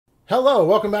Hello,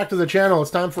 welcome back to the channel.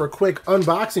 It's time for a quick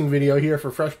unboxing video here for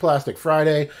Fresh Plastic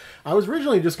Friday. I was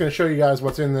originally just going to show you guys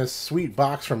what's in this sweet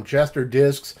box from Jester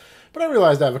Discs, but I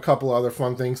realized I have a couple other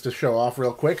fun things to show off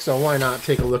real quick, so why not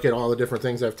take a look at all the different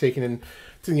things I've taken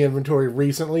into the inventory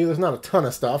recently. There's not a ton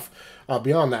of stuff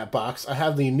beyond that box. I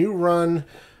have the new run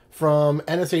from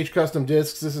NSH Custom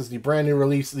Discs. This is the brand new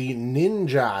release, the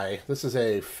Nin'Jai. This is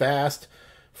a fast,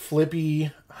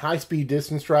 flippy, high-speed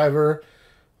distance driver.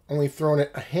 Only thrown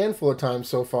it a handful of times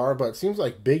so far, but it seems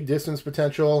like big distance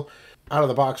potential. Out of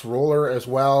the box roller as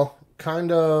well. Kind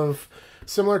of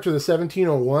similar to the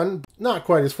 1701. Not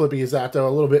quite as flippy as that though, a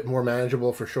little bit more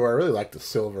manageable for sure. I really like the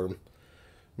silver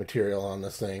material on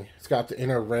this thing. It's got the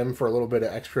inner rim for a little bit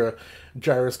of extra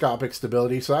gyroscopic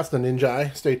stability. So that's the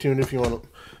Nin'Jai. Stay tuned if you want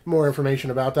more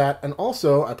information about that. And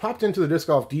also, I popped into the Disc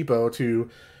Golf Depot to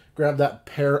grab that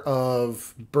pair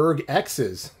of Berg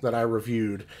X's that I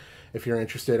reviewed. If you're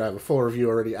interested, I have a full review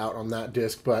already out on that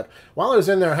disc. But while I was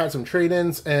in there, I had some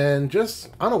trade-ins, and just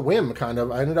on a whim, kind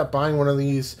of, I ended up buying one of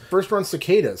these first-run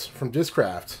Cicadas from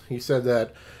Discraft. He said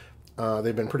that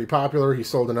they've been pretty popular. He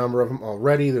sold a number of them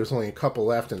already. There's only a couple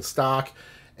left in stock.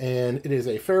 And it is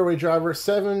a fairway driver,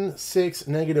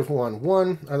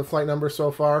 76-11 are the flight numbers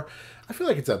so far. I feel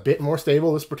like it's a bit more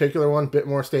stable, this particular one, a bit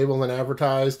more stable than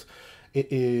advertised.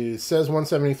 It says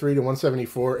 173 to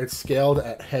 174. It's scaled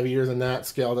at heavier than that,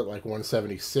 scaled at like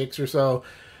 176 or so.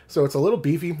 So it's a little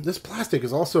beefy. This plastic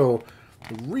is also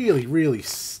really, really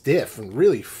stiff and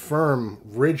really firm,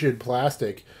 rigid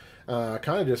plastic. Kind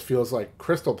of just feels like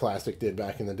crystal plastic did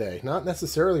back in the day. Not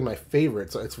necessarily my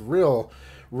favorite. So it's real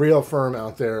firm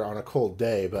out there on a cold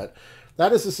day. But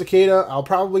that is the Cicada. I'll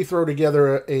probably throw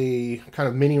together a kind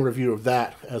of mini review of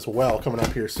that as well coming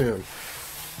up here soon.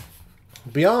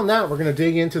 Beyond that, we're going to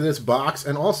dig into this box,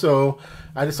 and also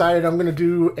I decided I'm going to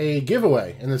do a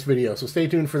giveaway in this video, so stay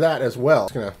tuned for that as well.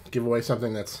 I'm going to give away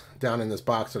something that's down in this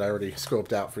box that I already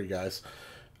scoped out for you guys.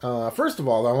 First of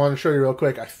all, I want to show you real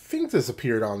quick, I think this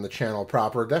appeared on the channel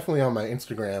proper, definitely on my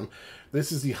Instagram.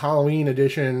 This is the Halloween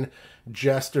edition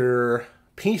Jester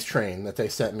Peace Train that they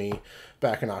sent me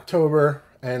back in October,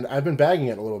 and I've been bagging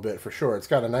it a little bit for sure. It's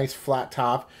got a nice flat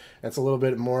top. It's a little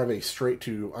bit more of a straight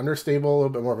to understable, a little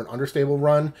bit more of an understable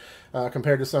run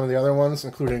compared to some of the other ones,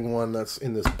 including one that's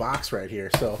in this box right here.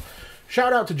 So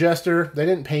shout out to Jester. They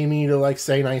didn't pay me to like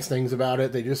say nice things about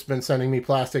it. They just been sending me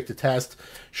plastic to test,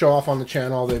 show off on the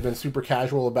channel. They've been super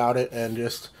casual about it and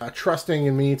just trusting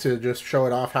in me to just show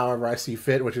it off however I see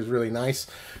fit, which is really nice,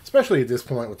 especially at this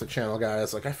point with the channel,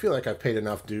 guys. Like, I feel like I've paid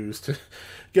enough dues to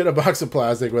get a box of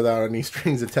plastic without any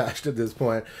strings attached at this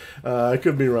point. I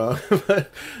could be wrong,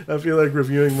 but I feel like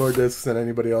reviewing more discs than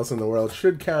anybody else in the world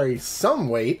should carry some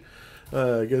weight.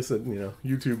 I guess that, you know,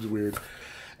 YouTube's weird.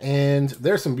 And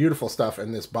there's some beautiful stuff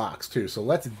in this box too, so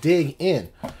let's dig in.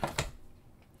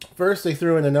 First, they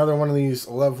threw in another one of these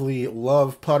lovely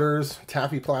Love putters,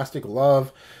 taffy plastic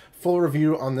Love. Full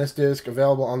review on this disc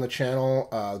available on the channel.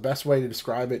 The best way to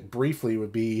describe it briefly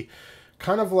would be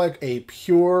kind of like a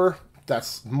pure,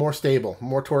 that's more stable,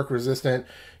 more torque resistant,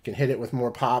 can hit it with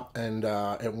more pop, and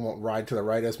it won't ride to the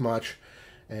right as much.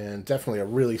 And definitely a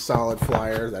really solid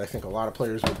flyer that I think a lot of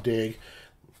players would dig.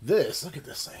 This, look at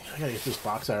this thing. I gotta get this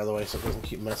box out of the way so it doesn't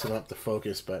keep messing up the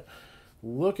focus, but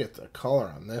look at the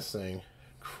color on this thing.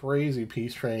 Crazy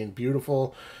Peace Train,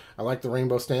 beautiful. I like the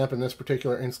rainbow stamp in this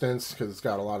particular instance because it's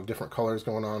got a lot of different colors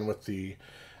going on with the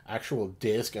actual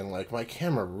disc, and like my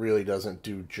camera really doesn't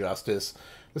do justice.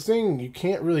 This thing, you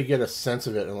can't really get a sense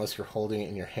of it unless you're holding it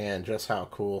in your hand, just how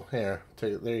cool. Here,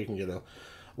 there you can get a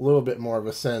little bit more of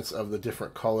a sense of the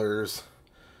different colors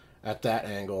at that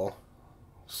angle.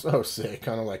 So sick,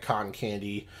 kind of like cotton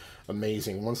candy.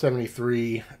 Amazing.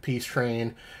 173 Peace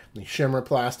Train, the shimmer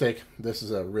plastic. This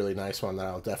is a really nice one that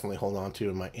I'll definitely hold on to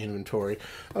in my inventory.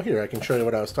 Oh, here, I can show you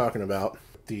what I was talking about.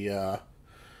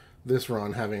 This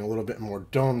run having a little bit more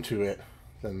dome to it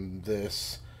than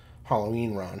this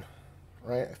Halloween run,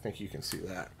 right? I think you can see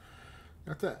that.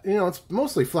 Got that. You know, it's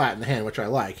mostly flat in the hand, which I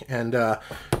like. And the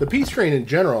Peace Train in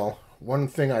general, one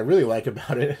thing I really like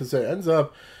about it is it ends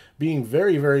up being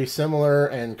very, very similar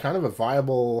and kind of a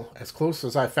viable, as close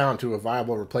as I found to a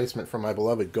viable replacement for my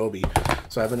beloved Gobi.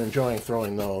 So I've been enjoying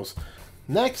throwing those.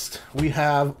 Next, we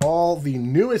have all the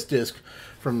newest disc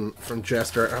from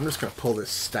Jester. I'm just going to pull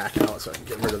this stack out so I can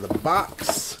get rid of the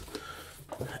box.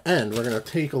 And we're going to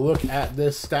take a look at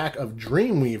this stack of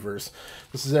Dream Weavers.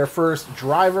 This is their first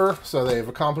driver, so they've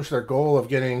accomplished their goal of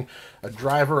getting a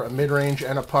driver, a mid-range,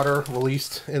 and a putter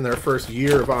released in their first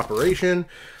year of operation.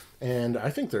 And I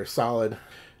think they're solid.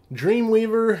 Dream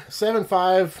Weaver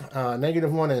 7.5,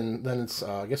 -1, and then it's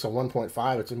I guess a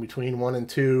 1.5. It's in between 1 and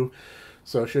 2.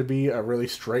 So it should be a really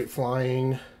straight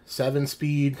flying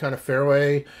 7-speed kind of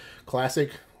fairway,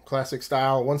 classic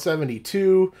style.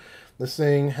 172. This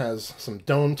thing has some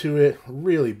dome to it.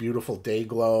 Really beautiful day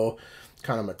glow,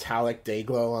 kind of metallic day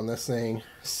glow on this thing.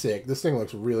 Sick. This thing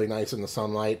looks really nice in the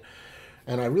sunlight,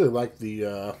 and I really like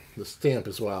the stamp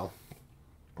as well.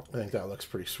 I think that looks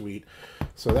pretty sweet.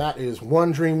 So that is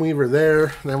one Dream Weaver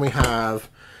there. Then we have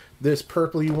this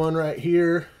purpley one right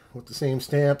here with the same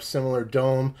stamp, similar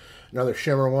dome. Another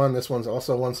shimmer one. This one's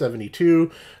also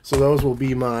 172. So those will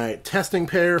be my testing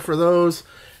pair for those.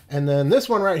 And then this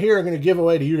one right here I'm going to give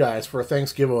away to you guys for a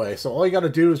Thanksgiveaway. So all you got to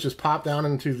do is just pop down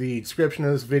into the description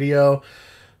of this video.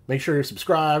 Make sure you're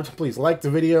subscribed. Please like the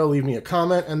video, leave me a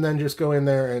comment, and then just go in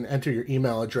there and enter your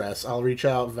email address. I'll reach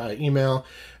out via email,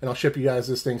 and I'll ship you guys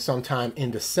this thing sometime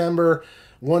in December.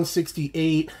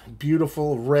 168,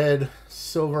 beautiful red,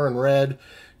 silver and red,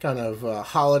 kind of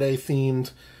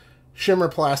holiday-themed shimmer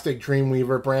plastic Dream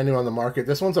Weaver, brand new on the market.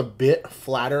 This one's a bit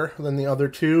flatter than the other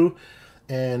two,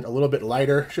 and a little bit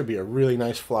lighter. Should be a really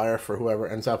nice flyer for whoever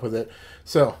ends up with it.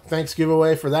 So,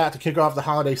 Thanksgiveaway for that to kick off the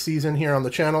holiday season here on the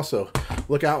channel. So,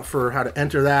 look out for how to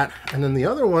enter that. And then the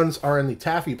other ones are in the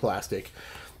taffy plastic.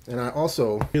 And I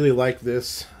also really like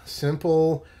this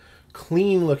simple,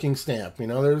 clean looking stamp. You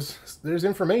know, there's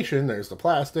information. There's the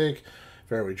plastic,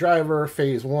 Fairway Driver,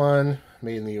 Phase 1,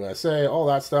 made in the USA, all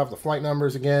that stuff, the flight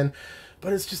numbers again.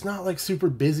 But it's just not like super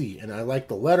busy. And I like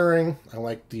the lettering. I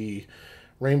like the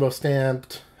rainbow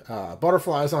stamped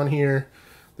butterflies on here.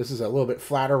 This is a little bit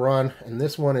flatter run, and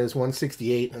this one is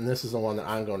 168, and this is the one that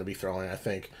I'm going to be throwing, I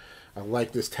think. I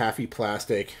like this taffy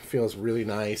plastic. Feels really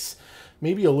nice.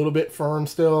 Maybe a little bit firm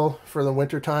still for the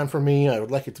winter time for me. I would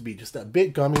like it to be just a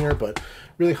bit gummier, but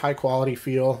really high quality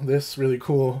feel. This really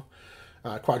cool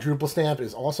quadruple stamp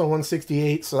is also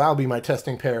 168, so that'll be my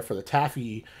testing pair for the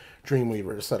taffy Dream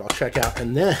Weavers that I'll check out.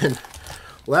 And then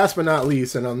last but not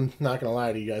least, and I'm not going to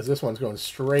lie to you guys, this one's going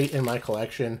straight in my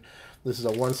collection. This is a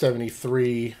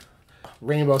 173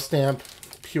 rainbow stamp,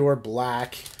 pure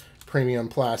black, premium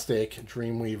plastic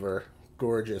Dream Weaver.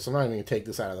 Gorgeous. I'm not even going to take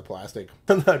this out of the plastic.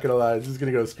 I'm not going to lie, it's just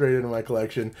going to go straight into my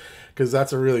collection because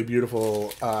that's a really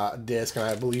beautiful disc, and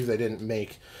I believe they didn't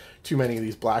make too many of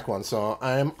these black ones, so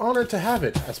I'm honored to have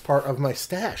it as part of my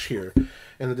stash here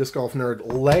in the Disc Golf Nerd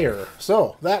lair.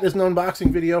 So that is an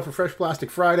unboxing video for Fresh Plastic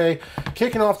Friday,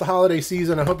 kicking off the holiday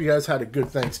season. I hope you guys had a good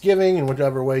Thanksgiving in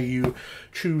whichever way you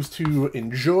choose to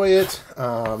enjoy it.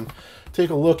 Take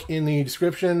a look in the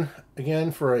description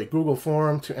again for a Google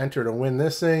form to enter to win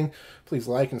this thing. Please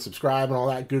like and subscribe and all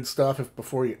that good stuff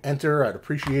before you enter. I'd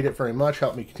appreciate it very much.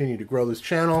 Help me continue to grow this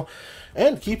channel.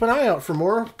 And keep an eye out for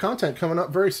more content coming up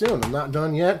very soon. I'm not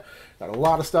done yet. Got a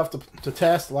lot of stuff to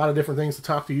test, a lot of different things to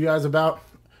talk to you guys about.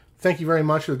 Thank you very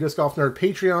much to the Disc Golf Nerd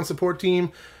Patreon support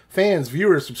team. Fans,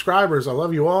 viewers, subscribers, I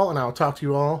love you all, and I'll talk to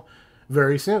you all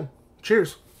very soon.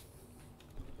 Cheers.